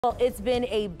Well, it's been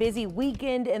a busy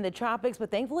weekend in the tropics,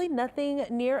 but thankfully nothing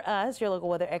near us. Your local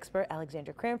weather expert,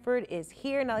 Alexandra Cranford, is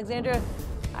here. And Alexandra,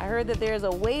 I heard that there's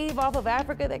a wave off of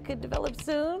Africa that could develop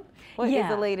soon. What is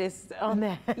the latest on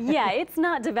that? Yeah, it's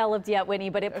not developed yet, Whitney,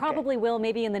 but it probably will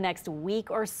maybe in the next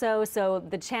week or so. So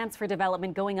the chance for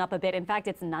development going up a bit. In fact,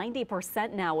 it's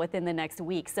 90% now within the next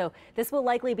week. So this will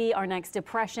likely be our next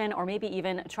depression or maybe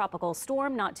even a tropical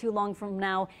storm not too long from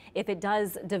now. If it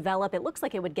does develop, it looks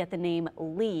like it would get the name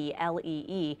Lee,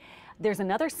 L-E-E. There's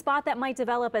another spot that might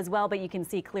develop as well, but you can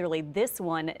see clearly this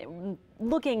one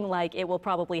looking like it will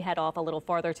probably head off a little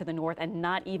farther to the north and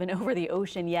not even over the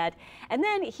ocean yet. And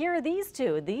then here are these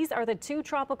two. These are the two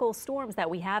tropical storms that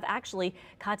we have. Actually,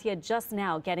 Katia just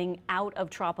now getting out of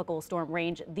tropical storm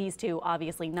range. These two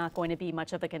obviously not going to be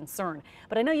much of a concern.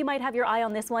 But I know you might have your eye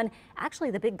on this one. Actually,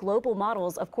 the big global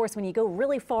models, of course, when you go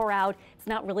really far out, it's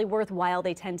not really worthwhile.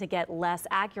 They tend to get less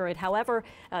accurate. However,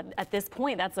 at this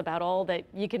point, that's about all that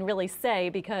you can really say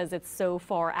because it's so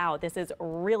far out. This is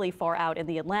really far out in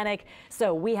the Atlantic.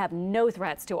 So we have no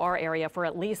threats to our area for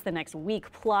at least the next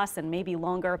week plus and maybe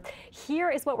longer. Here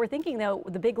is what we're thinking, though.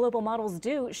 The big global models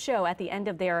do show at the end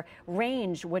of their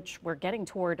range, which we're getting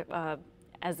toward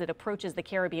as it approaches the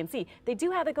Caribbean Sea. They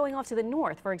do have it going off to the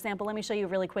north. For example, let me show you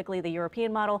really quickly. The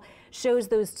European model shows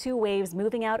those two waves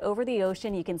moving out over the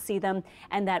ocean. You can see them.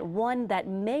 And that one that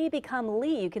may become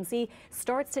Lee, you can see,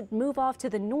 starts to move off to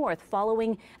the north,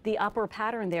 following the upper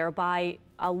pattern there by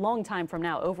a long time from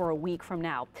now, over a week from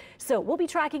now. So we'll be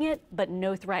tracking it, but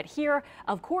no threat here.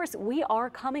 Of course, we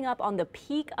are coming up on the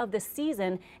peak of the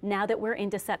season now that we're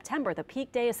into September. The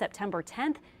peak day is September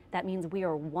 10th. That means we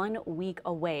are 1 week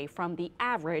away from the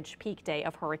average peak day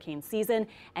of hurricane season.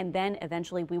 And then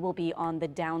eventually we will be on the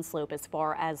downslope as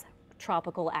far as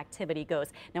tropical activity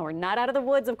goes. Now, we're not out of the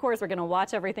woods, of course. We're going to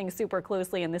watch everything super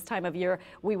closely. And this time of year,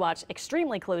 we watch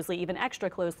extremely closely, even extra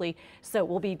closely. So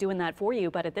we'll be doing that for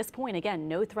you. But at this point, again,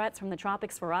 no threats from the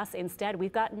tropics for us. Instead,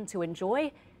 we've gotten to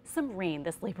enjoy some rain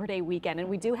this Labor Day weekend. And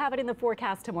we do have it in the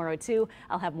forecast tomorrow, too.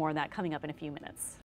 I'll have more on that coming up in a few minutes.